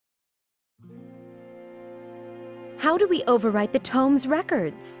How do we overwrite the tome's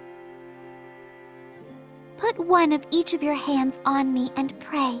records? Put one of each of your hands on me and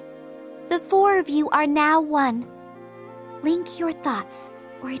pray. The four of you are now one. Link your thoughts,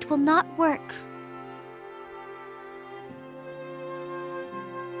 or it will not work.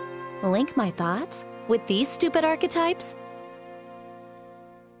 Link my thoughts with these stupid archetypes?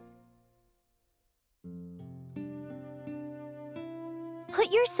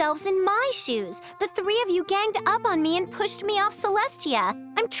 Put yourselves in my shoes. The three of you ganged up on me and pushed me off Celestia.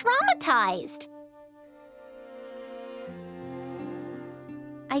 I'm traumatized.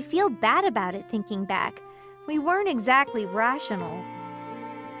 I feel bad about it thinking back. We weren't exactly rational.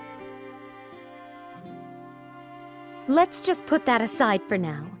 Let's just put that aside for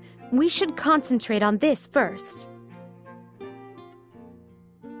now. We should concentrate on this first.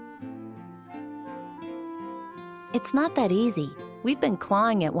 It's not that easy. We've been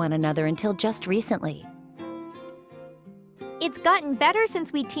clawing at one another until just recently. It's gotten better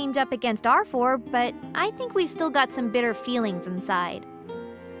since we teamed up against R4, but I think we've still got some bitter feelings inside.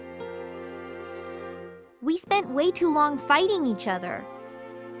 We spent way too long fighting each other.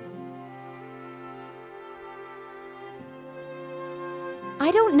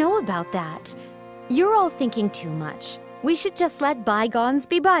 I don't know about that. You're all thinking too much. We should just let bygones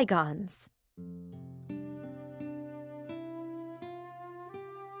be bygones.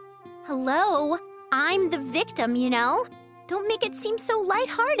 Hello? I'm the victim, you know? Don't make it seem so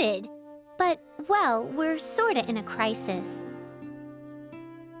lighthearted. But, well, we're sorta in a crisis.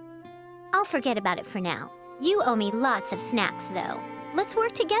 I'll forget about it for now. You owe me lots of snacks, though. Let's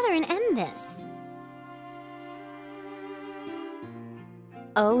work together and end this.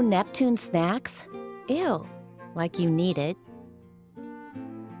 Oh, Neptune snacks? Ew, like you need it.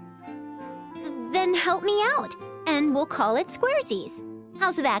 Then help me out, and we'll call it Squaresies.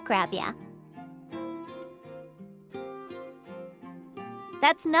 How's that grab ya?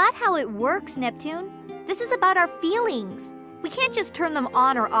 That's not how it works, Neptune. This is about our feelings. We can't just turn them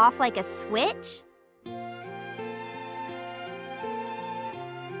on or off like a switch.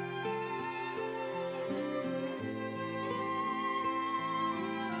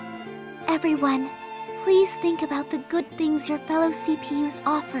 Everyone, please think about the good things your fellow CPUs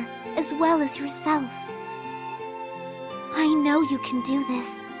offer, as well as yourself. I know you can do this.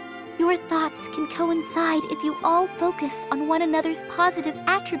 Your thoughts can coincide if you all focus on one another's positive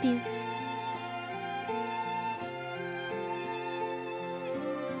attributes.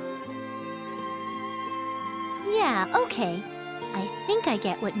 Yeah, okay. I think I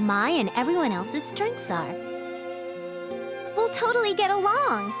get what my and everyone else's strengths are. We'll totally get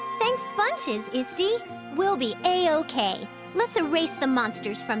along. Thanks bunches, Isti. We'll be A-okay. Let's erase the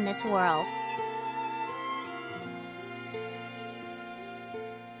monsters from this world.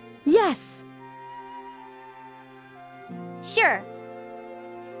 Yes! Sure.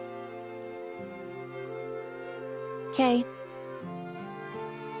 Okay,